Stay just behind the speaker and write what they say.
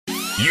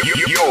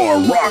You're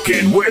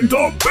rocking with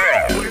the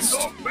best.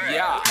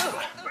 Yeah.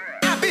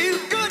 I feel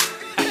good.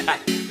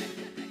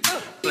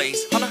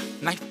 Blaze, hold on,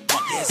 knife,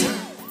 one, yes.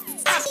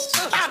 I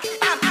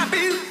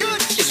feel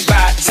good. It's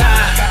about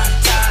time.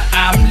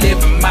 I'm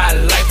living my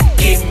life,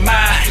 get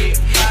mine.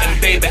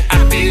 And baby,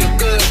 I feel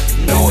good,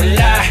 no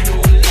lie.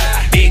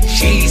 Big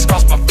cheese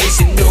across my face,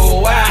 you know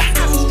why.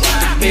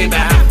 Baby,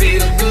 I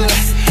feel good.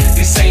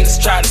 These haters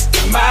try to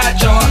steal my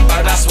joy,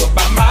 but I swear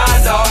by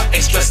my dog,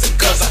 ain't stressing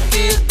cause I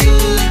feel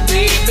good,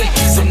 baby.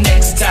 So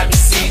next time you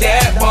see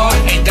that boy,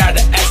 ain't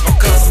gotta ask my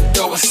cousin,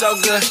 though it's so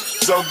good.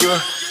 So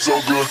good, so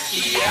good.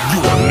 Yeah.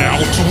 You are now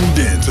tuned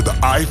in to the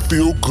I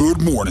Feel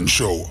Good Morning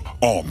Show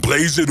on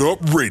Blaze It Up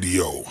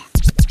Radio.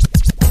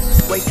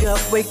 Wake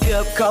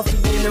up, coffee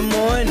in the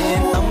morning.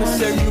 I'ma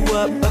serve you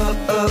up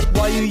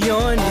while you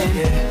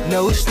yawning.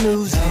 No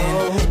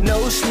snoozing,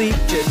 no sleep,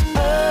 just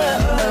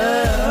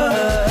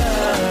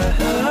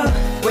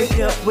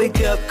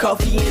Wake up,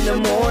 coffee in the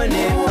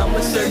morning. I'ma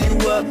serve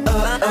you up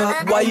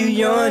while you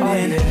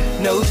yawning.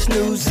 No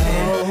snoozing,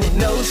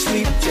 no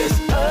sleep, just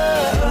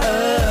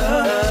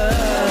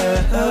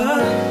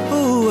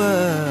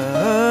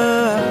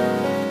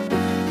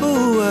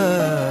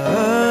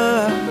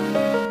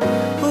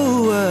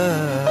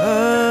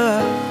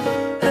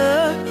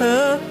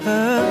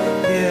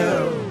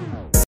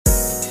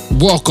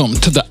Welcome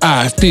to the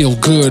I Feel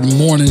Good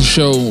Morning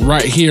Show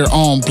right here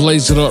on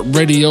Blaze It Up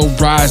Radio,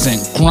 Rise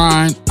and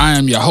Grind. I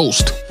am your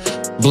host,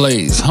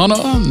 Blaze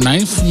Hunter,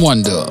 Ninth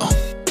Wonder.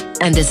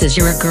 And this is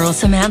your girl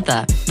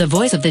Samantha, the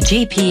voice of the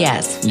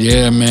GPS.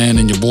 Yeah, man,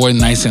 and your boy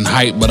nice and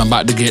hype, but I'm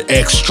about to get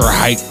extra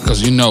hype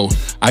because you know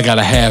I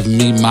gotta have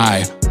me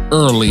my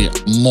early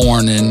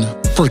morning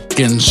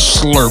freaking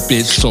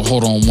slurpage. So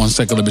hold on one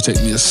second, let me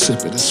take me a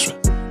sip of this.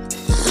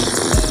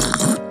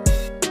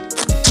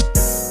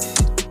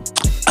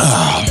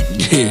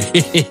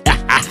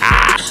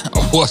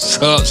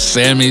 What's up,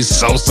 Sammy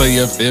Sosa?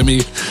 You feel me?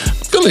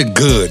 Feeling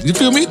good. You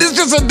feel me? This is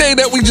just a day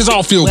that we just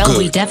all feel good. Well,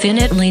 we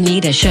definitely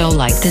need a show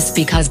like this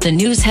because the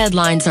news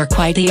headlines are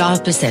quite the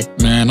opposite.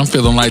 Man, I'm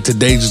feeling like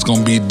today's just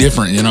gonna be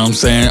different. You know what I'm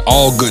saying?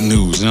 All good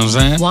news. You know what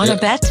I'm saying? Wanna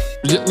bet?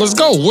 Yeah, let's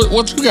go.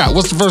 What you got?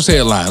 What's the first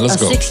headline? Let's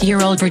go. A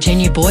 6-year-old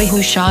Virginia boy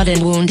who shot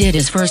and wounded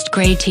his first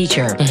grade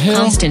teacher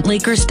constantly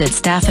cursed at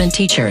staff and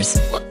teachers.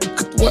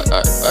 What?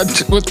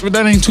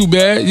 That ain't too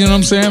bad. You know what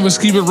I'm saying? Let's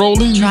keep it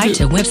rolling. Tried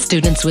to whip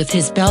students with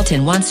his belt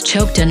and once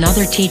choked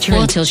another teacher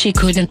until she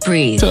couldn't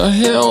breathe. The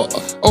hell?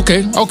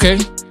 Okay.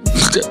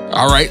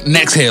 All right,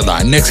 next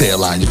headline.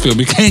 You feel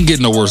me? Can't get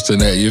no worse than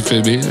that. You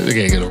feel me? It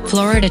can't get no worse.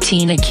 Florida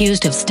teen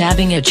accused of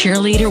stabbing a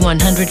cheerleader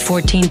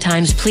 114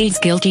 times pleads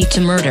guilty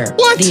to murder.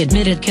 What? The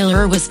admitted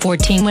killer was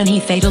 14 when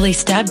he fatally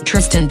stabbed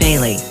Tristan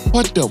Bailey.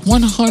 What the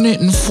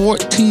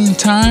 114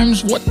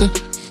 times? What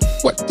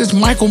does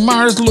Michael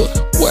Myers look?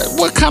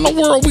 What kind of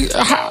world we?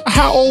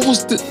 How old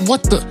was the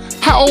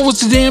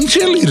damn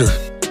cheerleader?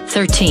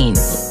 13.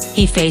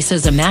 He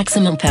faces a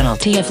maximum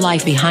penalty of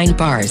life behind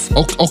bars.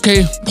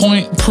 Okay,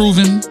 point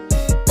proven.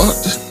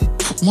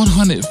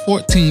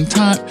 114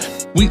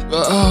 times.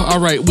 All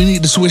right, we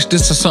need to switch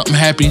this to something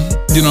happy.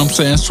 You know what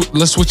I'm saying?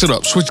 Let's switch it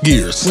up. Switch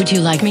gears. Would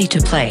you like me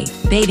to play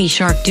Baby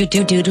Shark do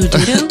do do do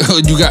do do?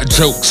 You got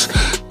jokes.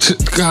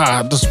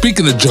 God,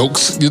 speaking of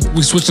jokes,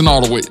 we switching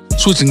all the way.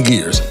 Switching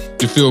gears.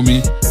 You feel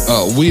me?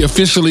 We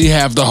officially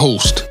have the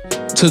host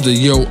to the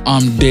Yo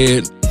I'm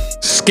Dead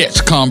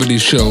sketch comedy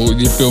show.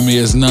 You feel me?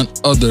 As none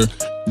other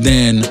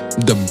than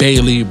the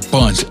Bailey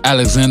Bunch.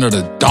 Alexander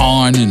the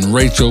Dawn and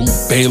Rachel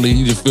Bailey.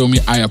 You feel me?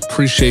 I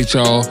appreciate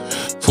y'all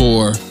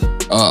for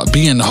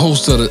being the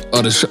host of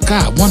the show.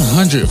 God,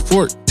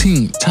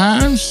 114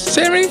 times,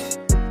 Sammy?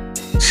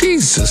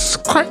 Jesus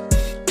Christ.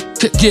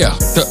 Yeah,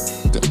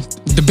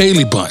 the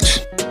Bailey Bunch.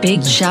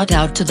 Big shout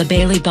out to the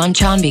Bailey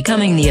Bunch on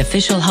becoming the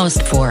official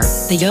host for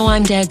the Yo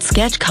I'm Dead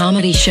sketch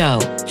comedy show.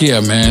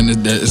 Yeah, man,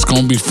 it's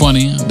gonna be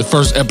funny. The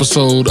first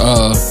episode,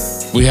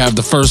 we have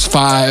the first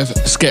 5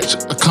 sketch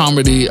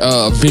comedy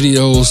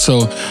videos,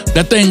 so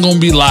that thing gonna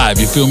be live,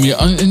 you feel me?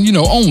 And you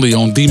know, only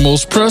on the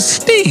most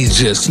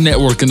prestigious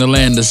network in the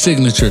land, the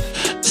Signature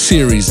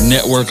Series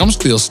Network. I'm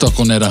still stuck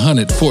on that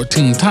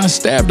 114 times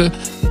stabbed her.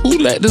 Who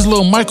let this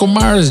little Michael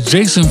Myers,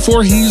 Jason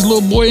Voorhees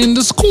little boy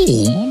into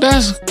school?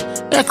 That's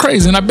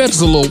crazy, and I bet it's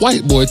a little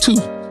white boy too.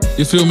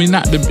 You feel me?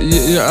 Not the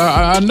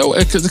I know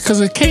it because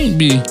it can't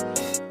be.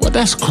 Well,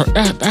 that's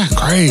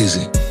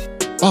crazy.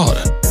 Oh,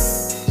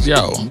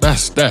 yo,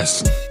 that's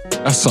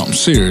something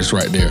serious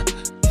right there.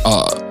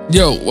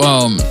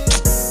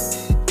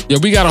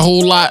 We got a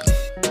whole lot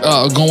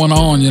going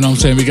on. You know what I'm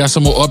saying? We got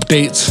some more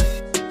updates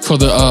for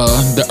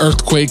the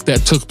earthquake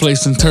that took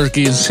place in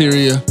Turkey and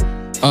Syria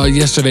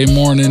yesterday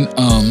morning.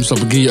 So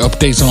we'll give you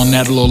updates on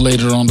that a little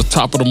later on the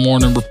top of the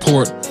morning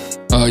report.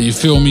 You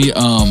feel me?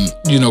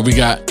 We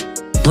got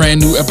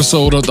brand new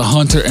episode of the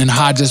Hunter and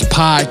Hodges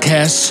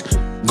podcast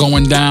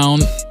going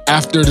down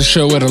after the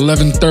show at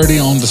 11:30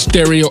 on the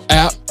Stereo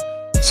app.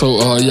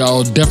 So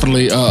y'all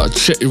definitely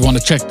want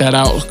to check that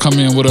out. Come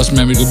in with us,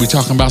 man. We're gonna be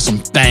talking about some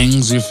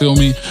things. You feel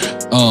me?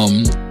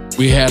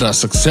 We had a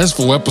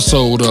successful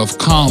episode of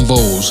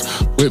Convos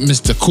with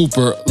Mr.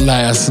 Cooper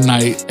last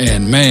night,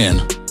 and man,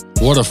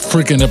 what a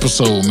freaking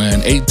episode,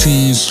 man.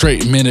 18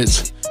 straight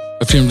minutes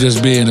of him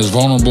just being as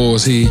vulnerable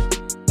as he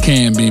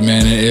can be,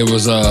 man. It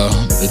was a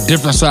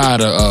different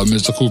side of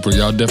Mr. Cooper.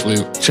 Y'all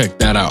definitely check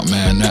that out,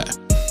 man.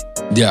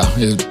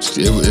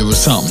 It was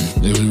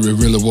something. It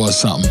really was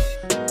something.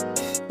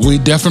 We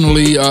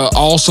definitely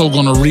also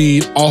gonna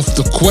read off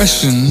the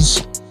questions,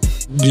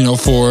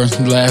 for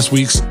last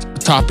week's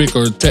topic,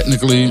 or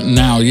technically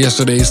now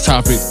yesterday's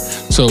topic.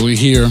 So we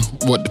hear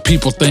what the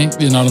people think.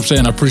 You know what I'm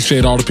saying? I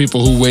appreciate all the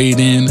people who weighed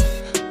in.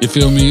 You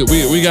feel me?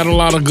 We got a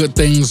lot of good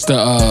things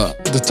to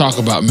talk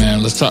about,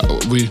 man. Let's talk.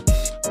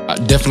 I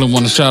definitely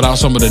want to shout out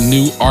some of the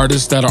new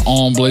artists that are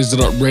on Blaze It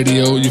Up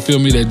Radio. You feel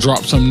me? They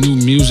dropped some new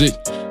music.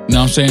 You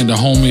know what I'm saying? The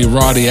homie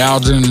Roddy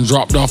Aldrin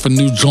dropped off a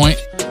new joint.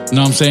 You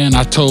know what I'm saying?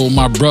 I told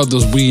my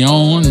brothers we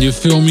on. You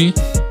feel me?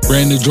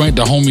 Brand new joint.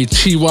 The homie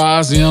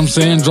Chiwaz, you know what I'm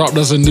saying? Dropped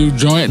us a new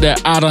joint.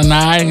 That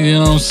Adonai, you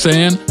know what I'm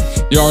saying?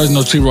 You always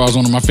know Chiwaz is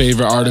one of my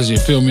favorite artists. You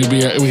feel me?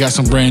 We got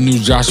some brand new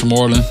Josh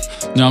Moreland.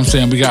 You know what I'm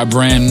saying? We got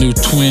brand new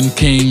Twin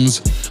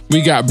Kings.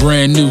 We got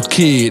brand new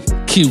Kid,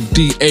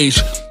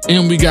 QDH.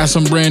 And we got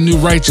some brand new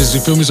Righteous, you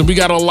feel me? So we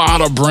got a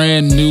lot of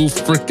brand new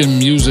freaking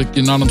music,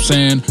 you know what I'm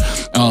saying?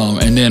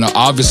 And then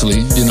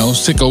obviously,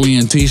 Sicko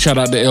ENT, shout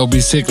out to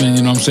LB Sickland,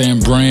 you know what I'm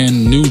saying?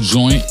 Brand new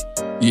joint.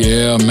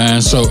 Yeah,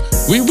 man. So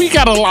we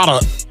got a lot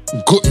of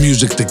good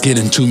music to get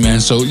into, man.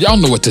 So y'all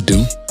know what to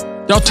do.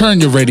 Y'all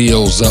turn your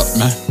radios up,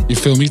 man. You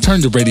feel me?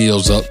 Turn your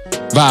radios up.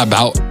 Vibe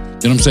out. You know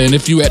what I'm saying?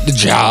 If you at the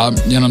job,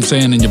 you know what I'm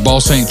saying, and your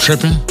boss ain't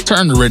tripping,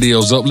 turn the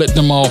radios up. Let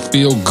them all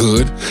feel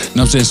good. You know what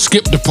I'm saying?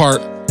 Skip the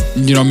part.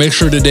 Make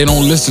sure that they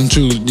don't listen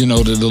to,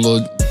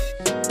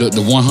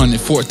 the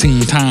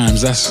 114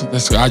 times. That's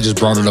I just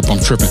brought it up. I'm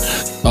tripping.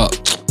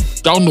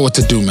 Y'all know what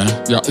to do, man.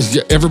 Y'all,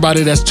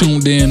 everybody that's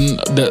tuned in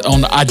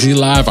on the IG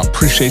Live, I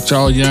appreciate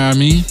y'all, you know what I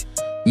mean?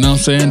 You know what I'm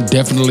saying?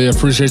 Definitely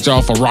appreciate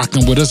y'all for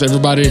rocking with us.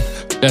 Everybody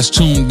that's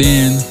tuned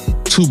in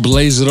to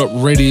Blaze It Up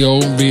Radio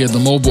via the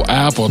mobile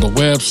app or the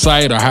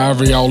website or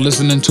however y'all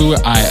listening to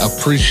it, I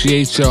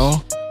appreciate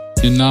y'all.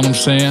 You know what I'm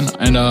saying?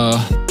 And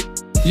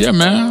yeah,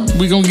 man,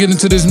 we gonna get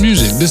into this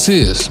music. This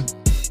is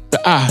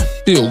the I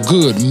Feel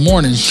Good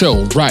Morning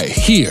Show right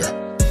here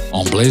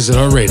on Blaze It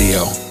Up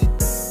Radio.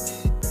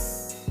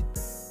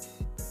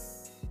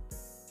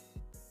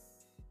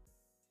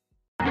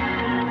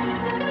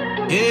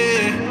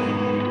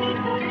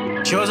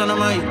 Yeah, she was on the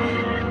mic.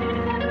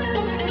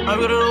 I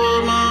got it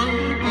all, man.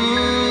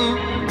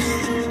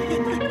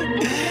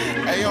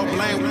 Hey, yo,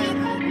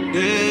 Blame.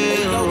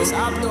 Yeah, what's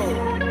up, though?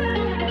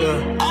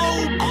 Yeah.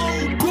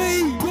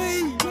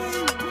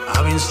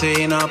 I've been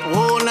staying up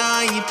all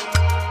night,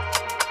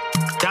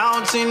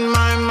 doubts in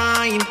my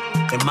mind.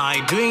 Am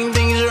I doing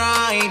things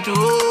right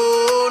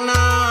all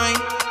night?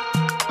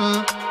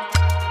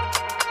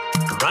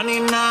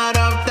 Running out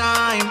of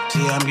time.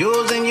 See, I'm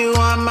yours and you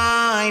are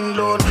mine.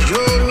 Lord,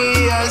 show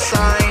me a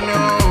sign.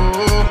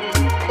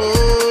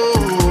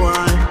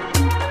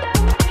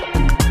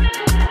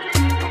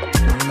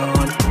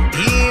 Lord,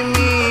 hear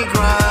me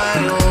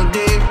cry all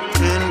day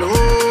and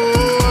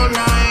all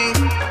night.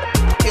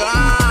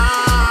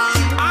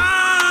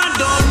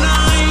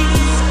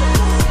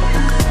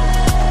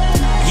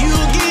 You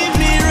give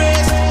me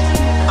rest.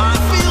 I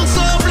feel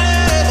so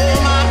blessed. Oh,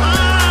 my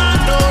heart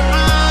don't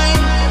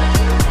mind.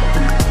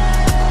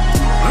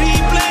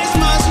 Replace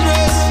my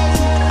stress.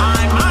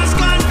 I must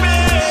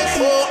confess.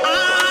 Oh,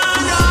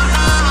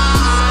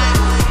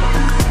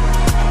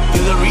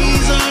 you're the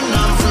reason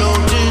I'm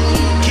floating.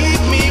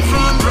 Keep me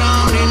from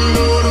drowning,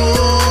 Lord.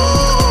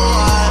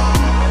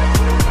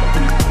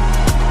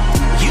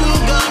 You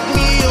got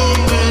me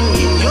open.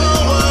 In your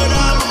word,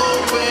 I'm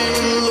open,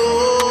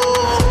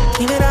 Lord.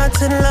 Leave it all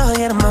to the Lord,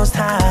 yeah, the Most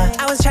High.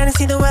 I was trying to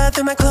see the world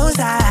through my closed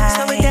eyes.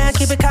 Slow it down,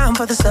 keep it calm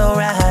for the slow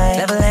ride.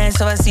 Level head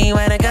so I see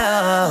where to go.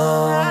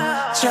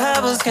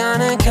 Trouble's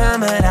gonna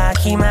come, but I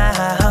keep my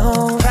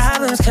hope.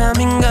 Problems come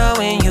and go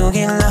when you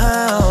get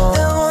low.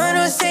 The one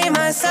who saved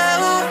my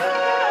soul.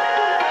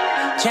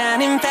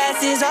 Drowning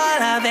fast is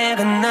all I've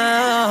ever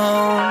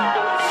known.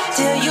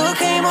 Till you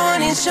came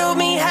on and showed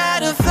me how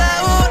to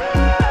float.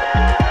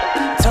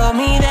 Told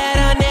me that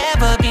I'll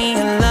never be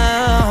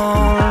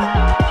alone.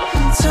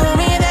 Told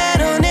me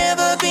that I'll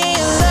never be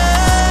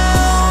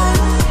alone.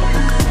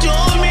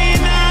 Told me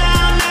that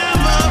I'll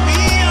never be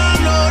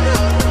alone.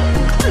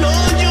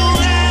 Lord, you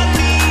have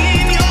me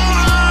in your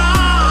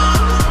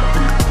arms.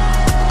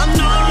 And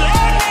don't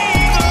let me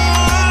go.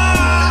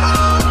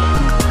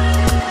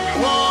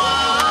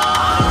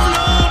 I'm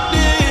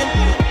floating.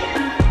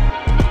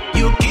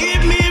 You keep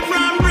me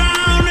from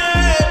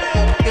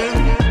drowning.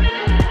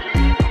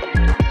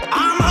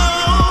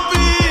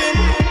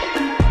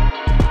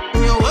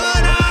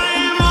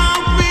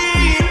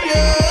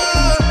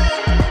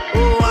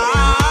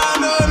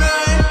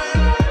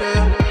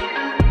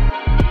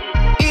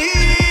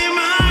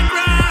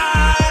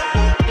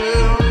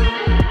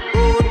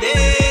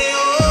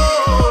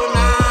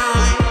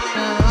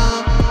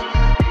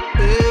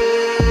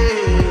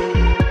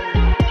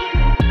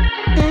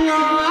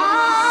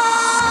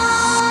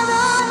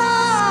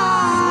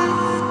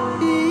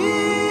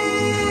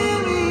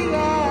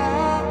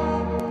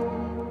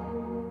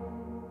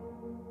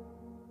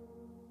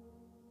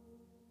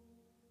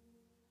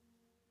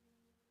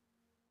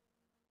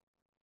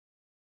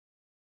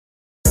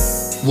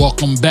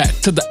 Welcome back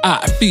to the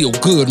I Feel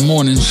Good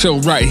morning show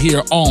right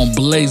here on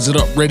Blaze It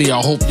Up Radio.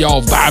 I hope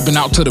y'all vibing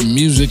out to the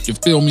music, you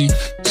feel me?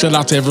 Shout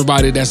out to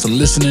everybody that's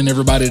listening,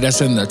 everybody that's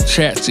in the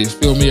chats, you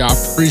feel me? I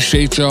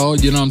appreciate y'all,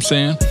 you know what I'm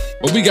saying?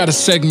 But we got a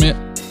segment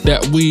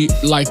that we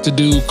like to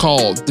do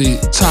called the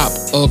Top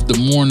of the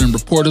Morning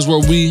Report, is where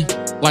we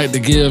like to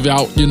give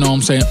out, you know what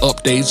I'm saying,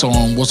 updates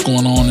on what's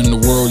going on in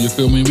the world, you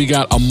feel me? We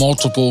got a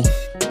multiple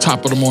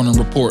Top of the Morning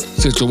Report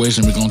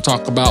situation. We're going to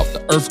talk about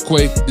the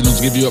earthquake, you know,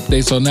 to give you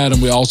updates on that.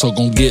 And we're also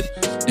going to get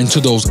into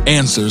those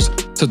answers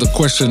to the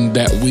question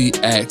that we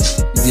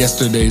asked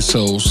yesterday.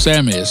 So,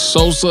 Sammy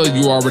Sosa,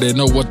 you already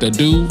know what to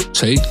do.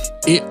 Take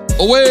it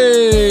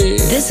away.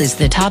 This is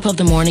the Top of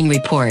the Morning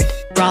Report,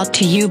 brought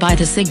to you by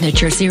the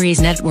Signature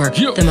Series Network,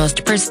 the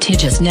most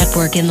prestigious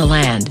network in the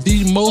land.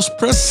 The most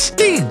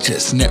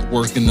prestigious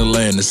network in the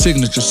land, the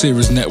Signature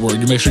Series Network.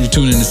 You make sure you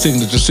tune in to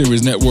Signature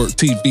Series Network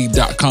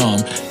TV.com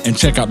and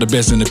check out the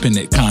best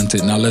independent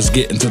content. Now let's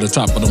get into the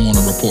Top of the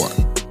Morning Report.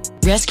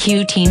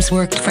 Rescue teams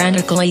worked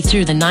frantically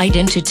through the night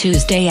into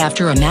Tuesday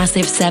after a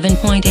massive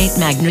 7.8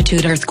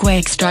 magnitude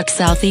earthquake struck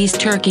southeast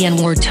Turkey and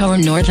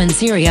war-torn northern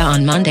Syria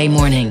on Monday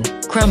morning,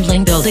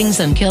 crumbling buildings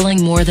and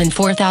killing more than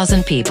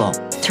 4,000 people.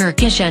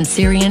 Turkish and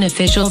Syrian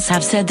officials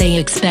have said they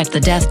expect the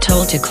death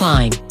toll to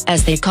climb,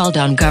 as they called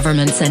on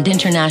governments and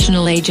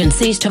international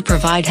agencies to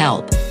provide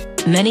help.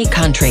 Many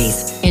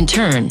countries, in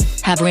turn,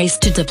 have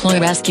raced to deploy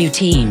rescue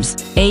teams,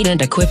 aid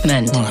and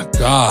equipment. Oh my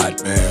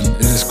God, man.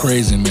 It is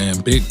crazy,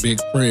 man. Big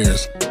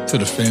prayers to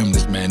the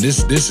families, man.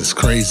 This is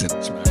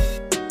craziness, man.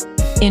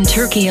 In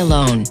Turkey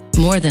alone,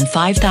 more than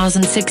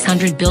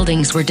 5,600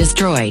 buildings were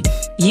destroyed.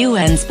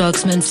 UN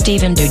spokesman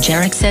Stephen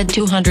Dujarric said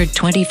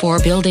 224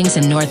 buildings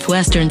in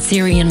northwestern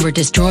Syria were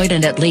destroyed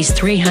and at least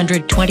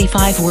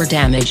 325 were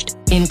damaged,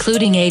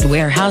 including 8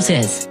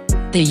 warehouses.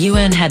 The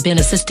UN had been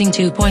assisting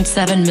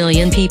 2.7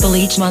 million people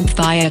each month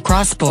via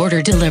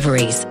cross-border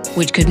deliveries,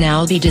 which could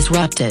now be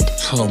disrupted.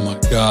 Oh my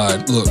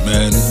God. Look,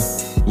 man,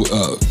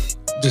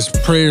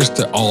 just prayers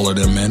to all of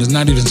them, man. There's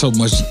not even too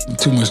much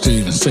to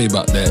even say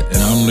about that. And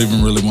I don't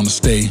even really want to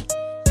stay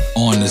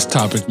on this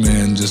topic,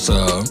 man. Just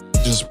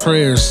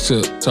prayers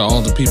to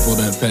all the people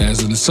that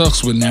passed. And it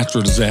sucks with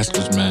natural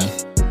disasters, man,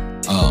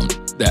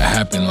 that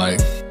happen. Like,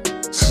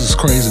 this is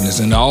craziness.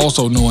 And I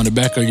also know in the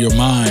back of your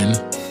mind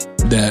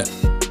that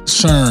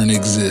CERN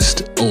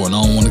exists. Oh, and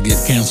I don't want to get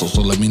canceled,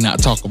 so let me not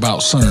talk about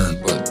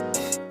CERN. But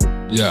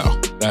yeah,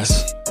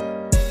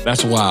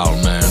 that's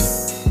wild, man.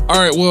 All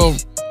right, well,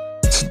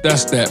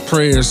 that's that.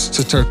 Prayers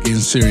to Turkey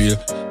and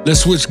Syria.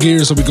 Let's switch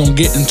gears, so we're gonna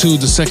get into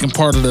the second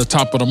part of the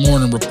Top of the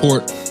Morning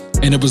Report.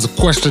 And it was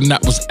a question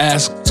that was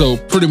asked. So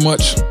pretty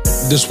much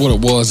this what it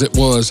was. It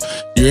was,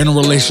 you're in a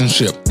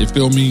relationship. You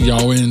feel me?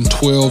 Y'all in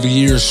 12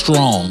 years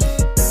strong.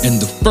 In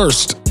the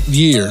first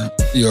year,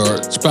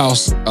 your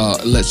spouse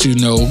lets you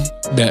know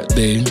that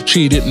they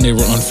cheated and they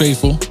were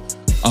unfaithful.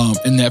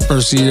 In that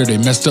first year, they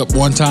messed up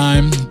one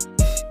time,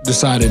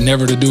 decided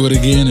never to do it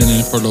again, and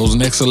then for those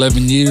next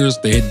 11 years,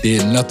 they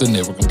did nothing.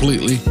 They were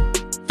completely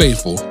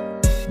faithful.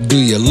 Do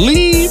you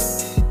leave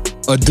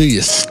or do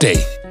you stay?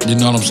 You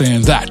know what I'm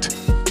saying? That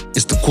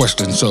is the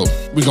question. So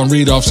we're going to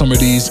read off some of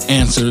these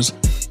answers.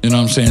 You know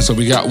what I'm saying? So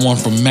we got one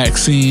from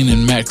Maxine,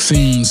 and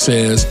Maxine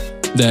says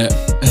that,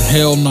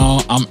 hell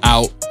no, I'm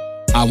out.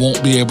 I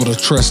won't be able to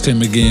trust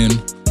him again.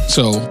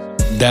 So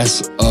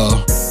that's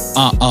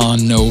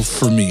no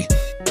for me.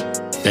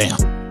 Damn.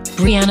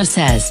 Brianna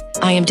says,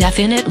 I am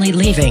definitely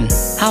leaving.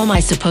 How am I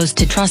supposed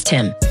to trust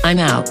him? I'm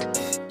out.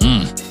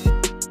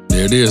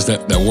 There it is,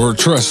 that word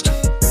trust.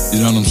 You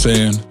know what I'm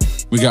saying?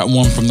 We got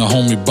one from the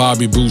homie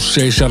Bobby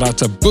Boucher. Shout out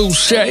to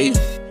Boucher.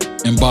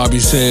 And Bobby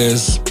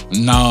says,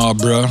 nah,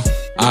 bruh,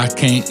 I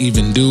can't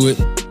even do it.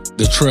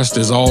 The trust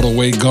is all the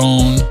way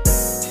gone.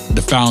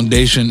 The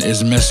foundation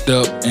is messed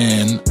up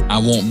and I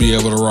won't be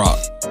able to rock.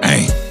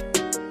 Dang.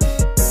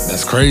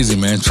 That's crazy,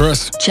 man.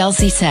 Trust.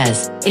 Chelsea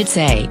says, it's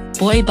a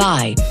boy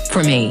bye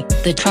for me.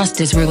 The trust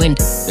is ruined.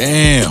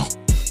 Damn.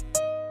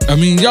 I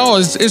mean, y'all,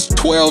 it's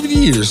 12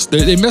 years.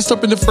 They messed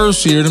up in the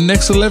first year. The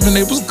next 11,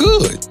 they was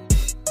good.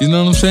 You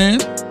know what I'm saying?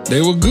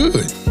 They were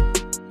good.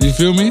 You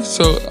feel me?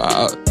 So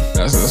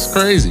that's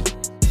crazy.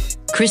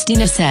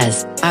 Christina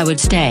says, I would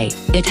stay.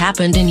 It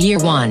happened in year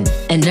 1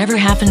 and never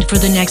happened for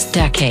the next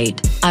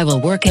decade. I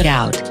will work it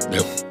out.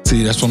 Yep.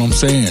 See, that's what I'm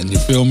saying. You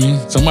feel me?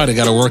 Somebody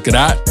got to work it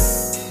out.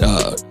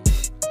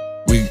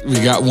 We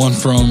got one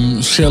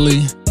from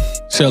Shelly.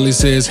 Shelly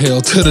says,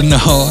 hell to the nah.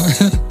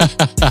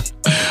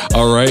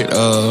 All right.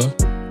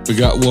 We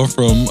got one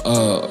from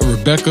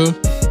Rebecca.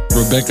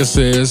 Rebecca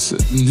says,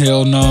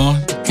 hell no.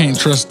 Can't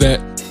trust that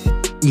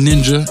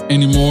ninja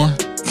anymore.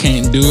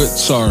 Can't do it.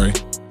 Sorry.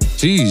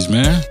 Jeez,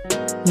 man.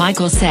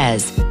 Michael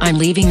says, I'm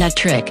leaving that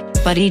trick,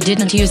 but he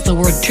didn't use the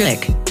word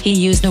trick. He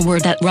used a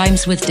word that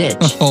rhymes with ditch.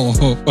 Oh,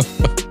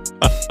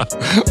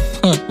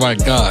 my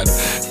God.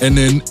 And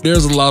then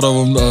there's a lot of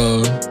them.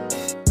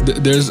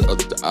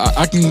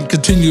 I can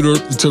continue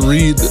to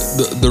read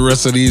the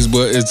rest of these,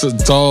 but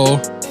it's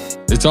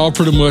all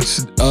pretty much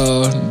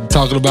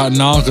talking about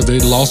now because they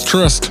lost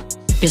trust.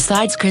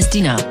 Besides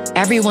Christina,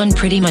 everyone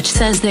pretty much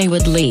says they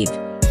would leave.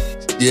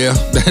 Yeah,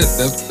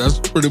 that's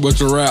pretty much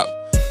a wrap.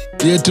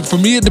 Yeah, for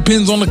me, it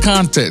depends on the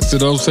context. You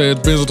know what I'm saying? It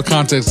depends on the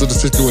context of the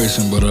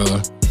situation. But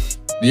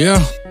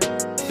yeah,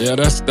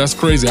 that's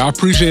crazy. I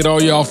appreciate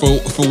all y'all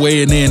for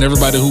weighing in.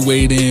 Everybody who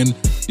weighed in,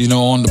 you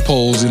know, on the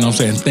polls. You know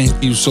what I'm saying?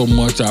 Thank you so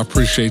much. I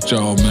appreciate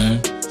y'all,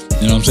 man.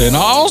 You know what I'm saying? I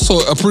also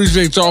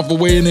appreciate y'all for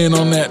weighing in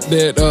on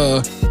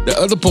the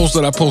other post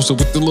that I posted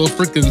with the little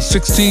freaking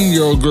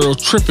 16-year-old girl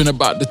tripping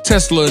about the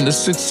Tesla and the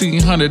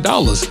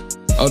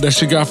 $1,600 that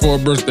she got for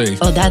her birthday.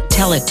 Oh, that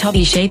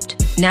Teletubby-shaped,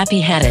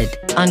 nappy-headed,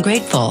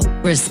 ungrateful,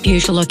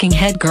 Rasputia-looking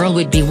head girl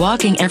would be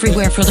walking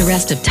everywhere for the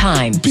rest of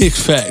time. Big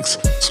facts.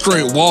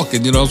 Straight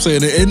walking, you know what I'm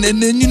saying?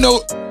 And then, you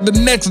know, the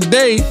next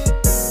day,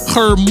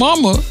 her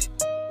mama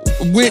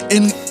went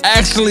and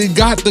actually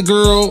got the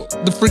girl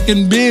the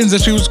freaking Benz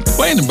that she was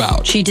complaining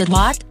about. She did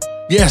what?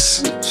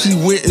 Yes, she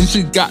went and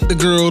she got the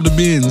girl the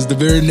Benz the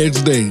very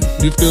next day.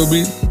 You feel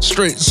me?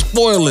 Straight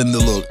spoiling the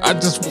look.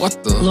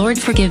 What the? Lord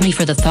forgive me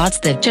for the thoughts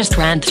that just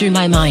ran through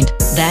my mind.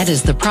 That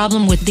is the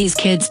problem with these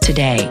kids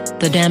today.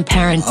 The damn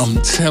parents. I'm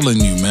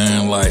telling you,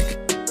 man, like,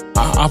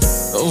 I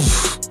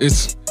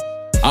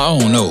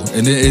don't know.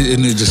 And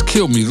it just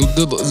killed me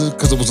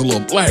because it was a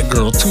little black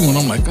girl too. And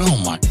I'm like, oh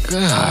my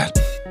God.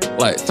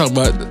 Like, talk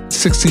about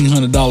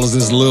 $1,600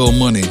 is little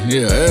money.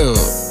 Yeah,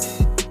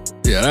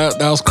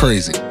 that was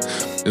crazy.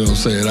 You know what I'm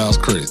saying? That was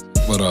crazy.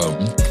 But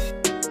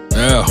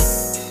yeah.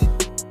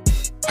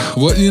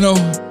 What, you know,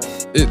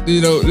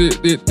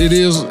 it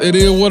is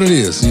what it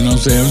is. You know what I'm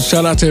saying?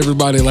 Shout out to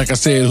everybody, like I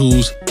said,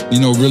 who's, you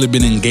know, really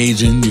been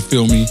engaging. You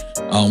feel me?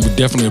 We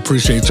definitely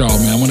appreciate y'all,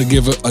 man. I want to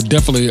give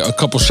definitely a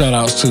couple shout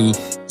outs to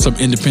some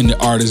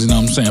independent artists. You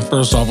know what I'm saying?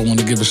 First off, I want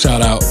to give a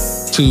shout out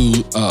to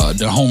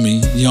the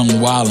homie Young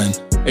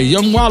Wildin'. Hey,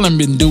 Young Wildin'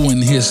 been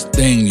doing his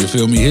thing, you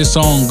feel me? His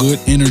song Good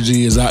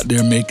Energy is out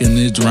there making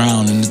its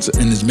round and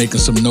it's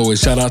making some noise.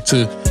 Shout out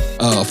to,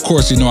 of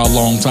course, you know, our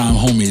longtime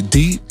homie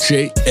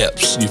DJ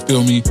Epps, you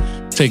feel me?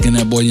 Taking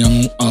that boy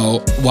Young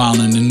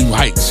Wildin' to new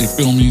heights, you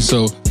feel me?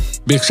 So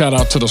big shout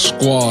out to the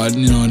squad,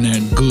 you know, and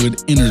that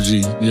good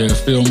energy, yeah,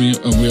 feel me?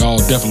 And we all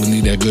definitely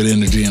need that good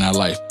energy in our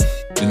life,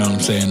 you know what I'm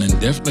saying? And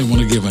definitely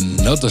want to give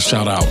another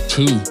shout out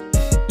too, you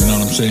know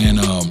what I'm saying?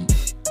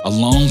 A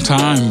long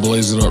time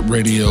Blaze It Up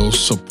Radio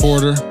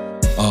supporter.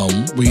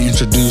 We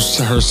introduced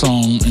her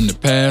song in the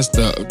past,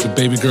 the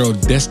baby girl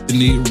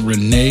Destiny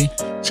Renee.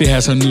 She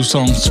has her new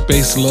song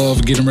Space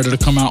Love getting ready to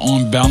come out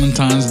on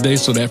Valentine's Day.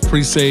 So that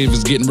pre-save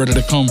is getting ready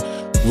to come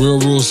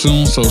real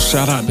soon. So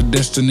shout out to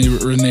Destiny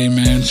Renee,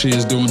 man. She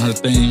is doing her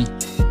thing.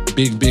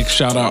 Big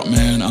shout out,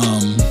 man.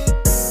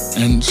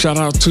 And shout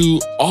out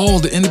to all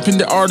the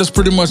independent artists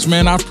pretty much,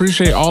 man. I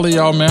appreciate all of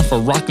y'all, man, for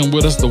rocking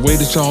with us the way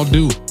that y'all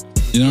do.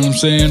 You know what I'm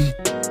saying?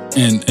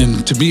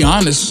 And to be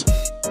honest,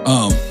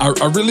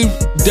 I really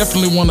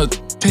definitely want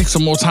to take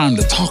some more time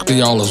to talk to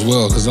y'all as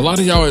well, because a lot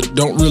of y'all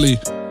don't really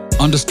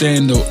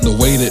understand the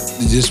way that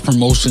this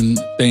promotion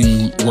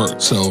thing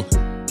works. So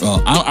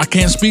I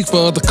can't speak for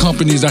other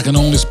companies. I can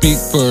only speak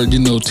for, you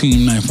know,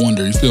 Team Ninth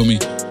Wonder. You feel me?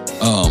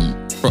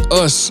 For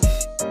us,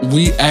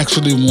 we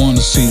actually want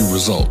to see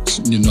results.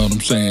 You know what I'm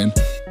saying?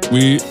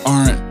 We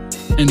aren't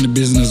in the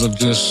business of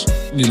just,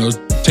 you know,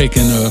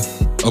 taking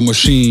a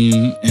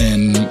machine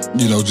and,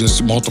 you know,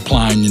 just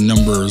multiplying your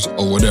numbers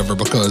or whatever,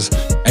 because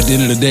at the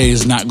end of the day,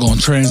 it's not going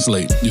to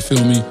translate. You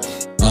feel me?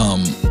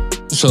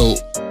 So,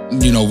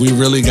 you know, we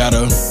really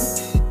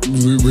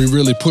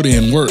put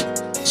in work.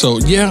 So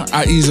yeah,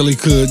 I easily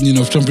could, you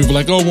know, some people are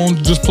like, oh, won't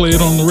you just play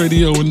it on the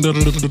radio and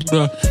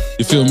da-da-da-da-da.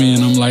 You feel me?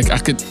 And I'm like, I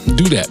could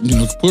do that, you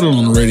know, put it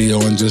on the radio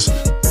and just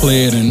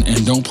play it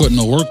and don't put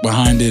no work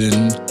behind it.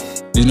 And,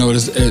 you know,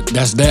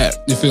 that's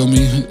that, you feel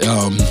me?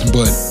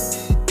 But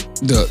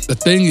the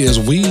thing is,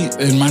 we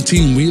and my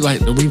team, we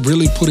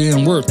really put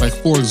in work. Like,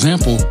 for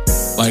example,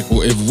 like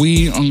if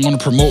we are going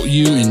to promote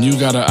you and you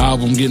got an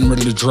album getting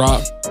ready to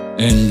drop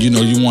and, you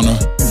know, you want to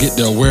get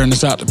the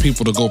awareness out to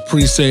people to go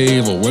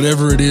pre-save or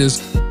whatever it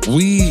is,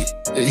 we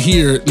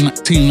here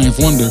at Team Ninth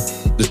Wonder,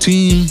 the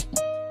team,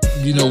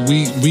 you know,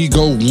 we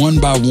go one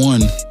by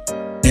one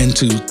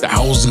into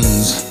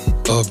thousands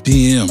of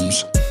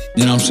DMs,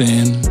 you know what I'm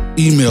saying?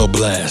 Email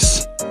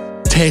blasts,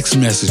 text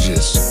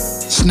messages,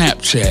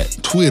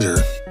 Snapchat, Twitter,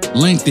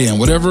 LinkedIn,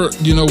 whatever,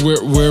 you know,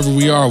 wherever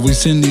we are, we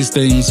send these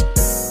things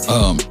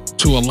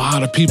to a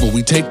lot of people.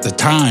 We take the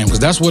time, because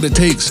that's what it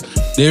takes.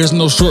 There's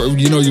no short,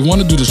 you know, you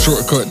want to do the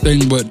shortcut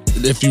thing, but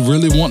if you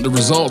really want the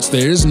results,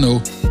 there is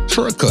no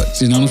shortcuts.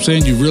 You know what I'm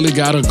saying? You really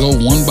got to go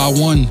one by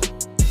one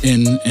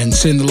and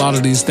send a lot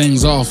of these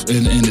things off,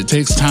 and it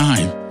takes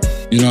time.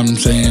 You know what I'm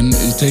saying?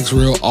 It takes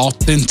real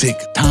authentic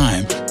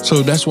time.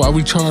 So that's why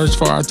we charge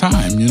for our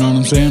time. You know what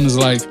I'm saying? It's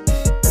like,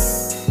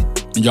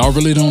 y'all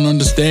really don't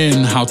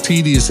understand how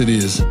tedious it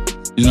is,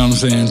 you know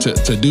what I'm saying,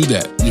 to do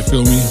that. You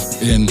feel me?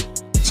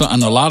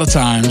 And a lot of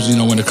times, you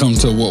know, when it comes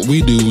to what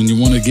we do, when you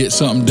want to get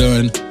something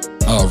done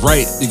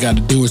right, you got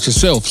to do it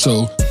yourself.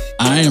 So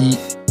I am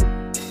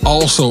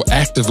also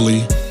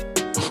actively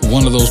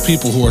one of those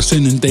people who are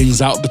sending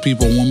things out to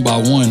people one by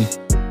one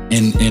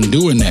in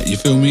doing that. You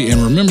feel me?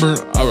 And remember,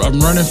 I'm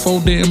running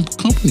 4 damn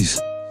companies.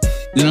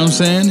 You know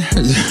what I'm saying?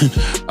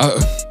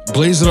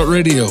 Blaze It Up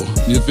Radio.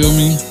 You feel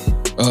me?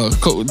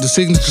 The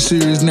Signature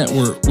Series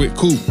Network with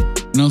Coop. You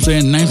know what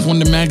I'm saying? Ninth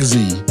Wonder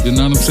Magazine. You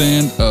know what I'm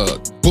saying?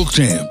 Book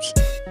jams.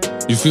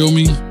 You feel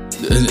me?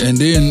 And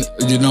then,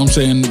 you know what I'm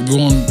saying,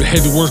 doing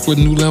heavy work with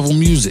New Level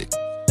Music.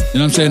 You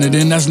know what I'm saying? And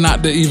then that's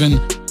not to even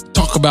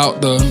talk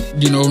about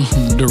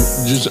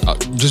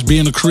just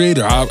being a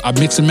creator. I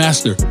mix and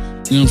master.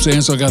 You know what I'm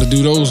saying? So I got to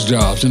do those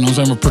jobs. You know what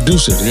I'm saying? I'm a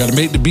producer. I got to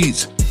make the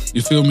beats.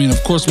 You feel me? And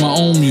of course, my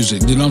own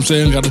music. You know what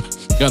I'm saying?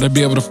 Got to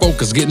be able to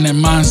focus, get in that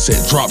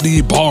mindset, drop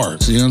these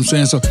bars. You know what I'm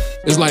saying? So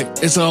it's like,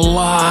 it's a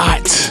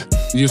lot.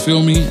 You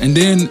feel me? And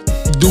then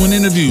doing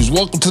interviews.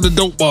 Welcome to the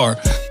Dope Bar.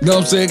 You know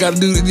what I'm saying? Got to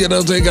do, you know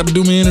what I'm saying? Got to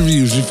do my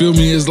interviews. You feel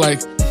me? It's like,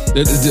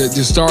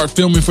 to start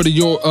filming for the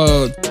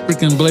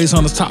freaking Blaze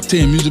Hunters Top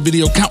 10 music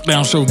video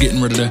countdown show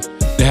getting ready to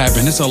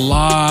happen. It's a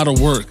lot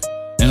of work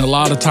and a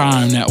lot of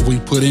time that we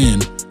put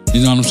in.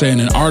 You know what I'm saying?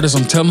 And artists,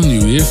 I'm telling you,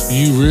 if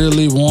you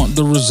really want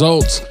the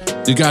results,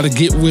 you got to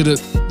get with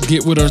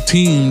a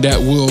team that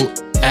will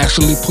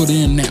actually put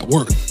in that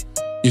work.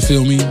 You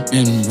feel me?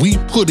 And we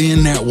put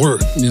in that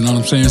work. You know what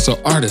I'm saying? So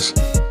artists,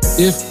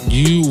 if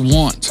you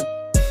want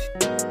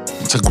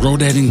to grow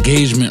that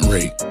engagement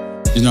rate,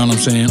 you know what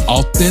I'm saying,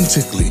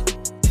 authentically,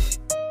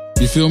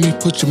 you feel me?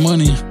 Put your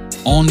money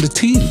on the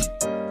team.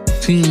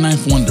 Team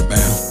Ninth Wonder,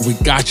 man. We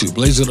got you.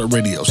 Blaze It Up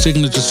Radio,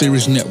 Signature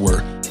Series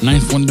Network,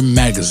 Ninth Wonder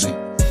Magazine.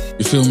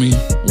 You feel me?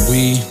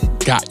 We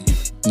got you.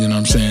 You know what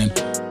I'm saying?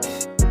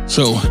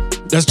 So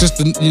that's just,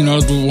 I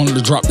wanted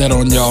to drop that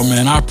on y'all,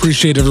 man. I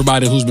appreciate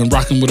everybody who's been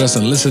rocking with us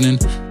and listening.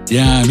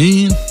 Yeah, I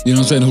mean, you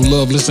know what I'm saying? Who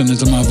love listening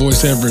to my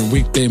voice every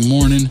weekday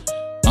morning.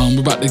 We're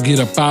about to get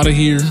up out of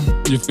here.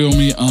 You feel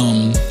me?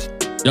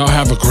 Y'all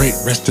have a great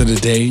rest of the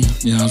day.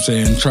 You know what I'm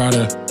saying? Try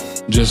to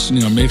just,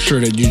 make sure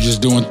that you're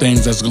just doing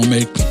things that's going to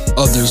make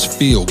others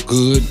feel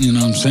good. You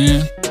know what I'm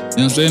saying? You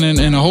know what I'm saying?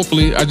 And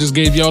hopefully I just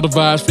gave y'all the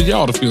vibes for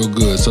y'all to feel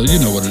good. So you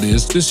know what it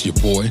is. This your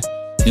boy.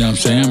 You know what I'm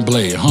saying?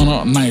 Blaze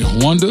Hunter,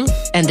 Ninth Wonder.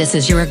 And this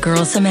is your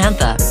girl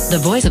Samantha, the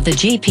voice of the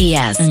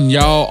GPS. And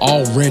y'all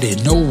already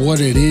know what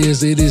it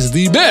is. It is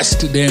the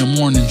best damn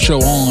morning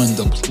show on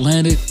the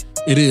planet.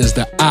 It is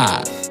the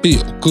I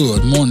Feel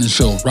Good morning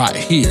show right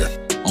here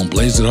on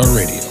Blaze It Up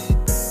Radio.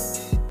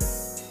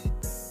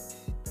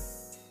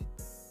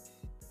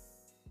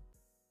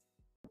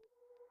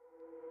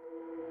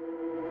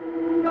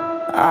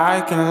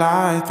 I can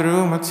lie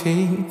through my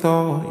teeth,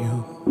 or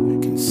you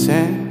can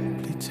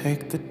simply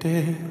take the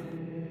deal.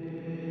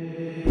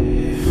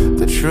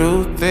 The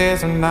truth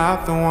is, I'm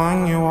not the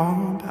one you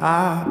want.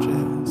 I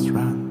just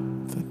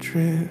run the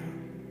drill.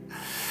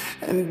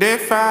 And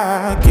if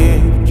I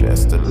give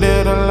just a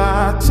little,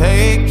 I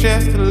take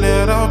just a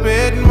little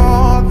bit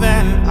more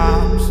than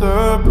I'm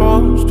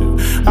supposed to.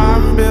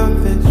 I'm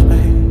built this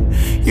way,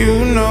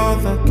 you know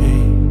the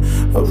game.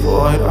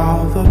 Avoid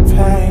all the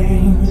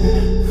pain.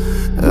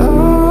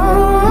 Oh,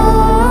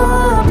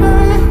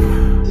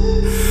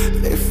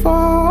 they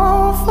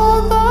fall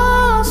for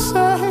the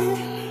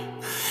same.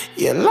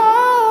 You're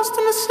lost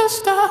in the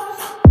system.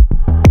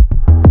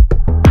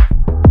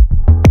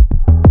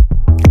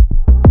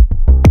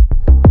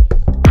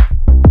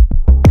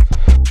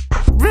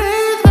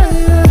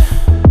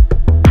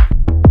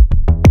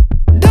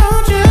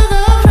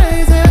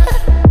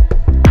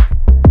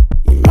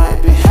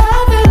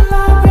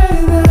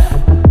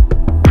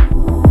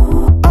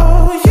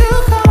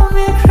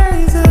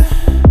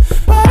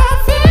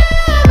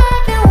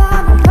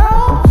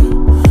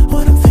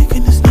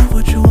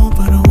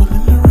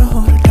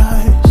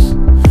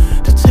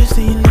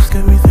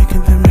 Got me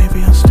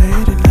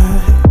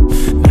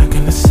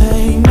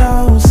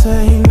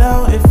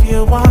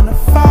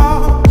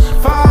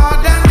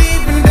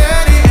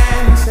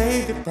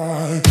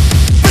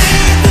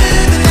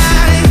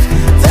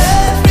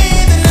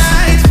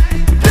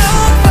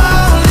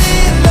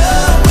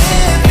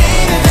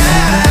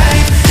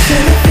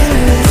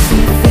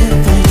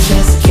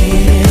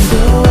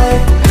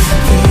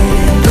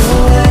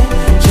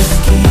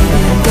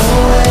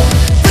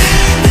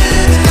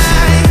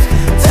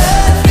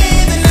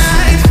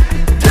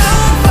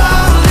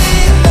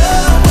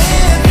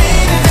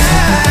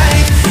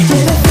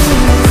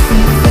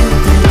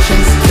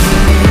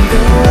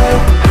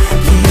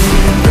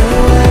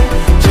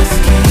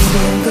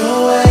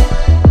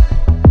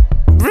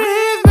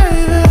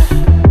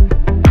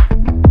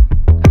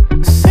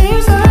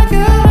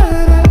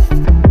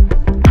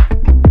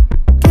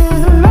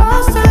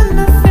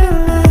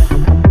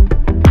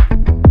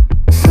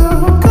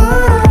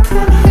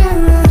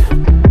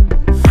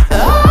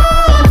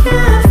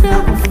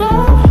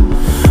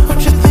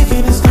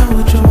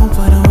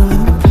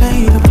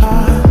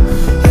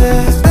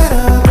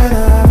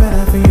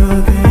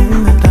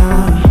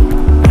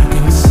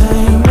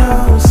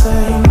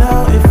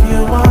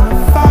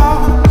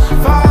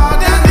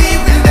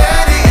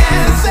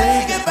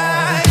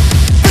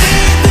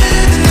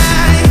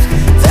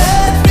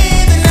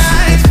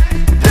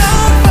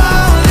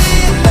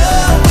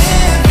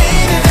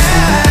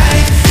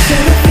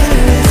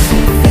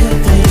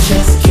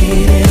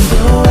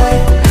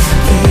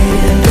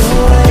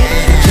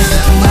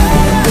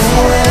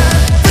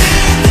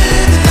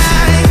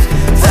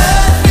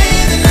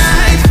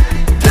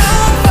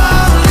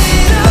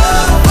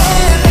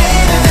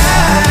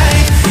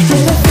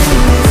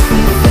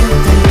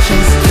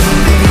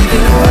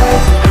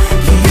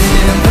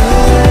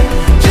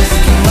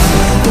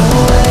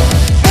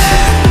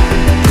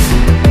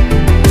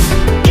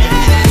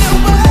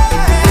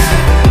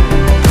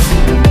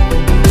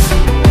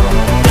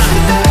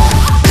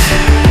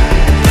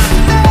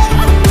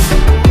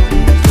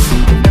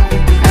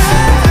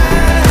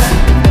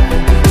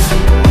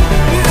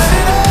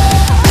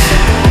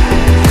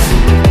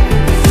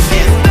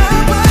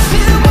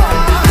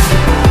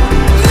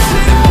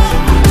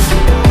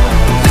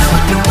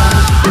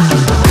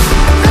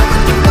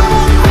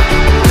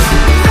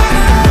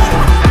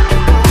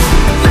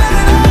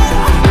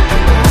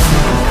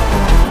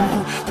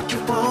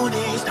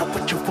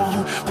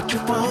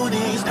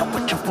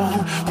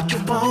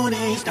want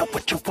is not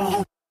what you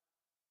want.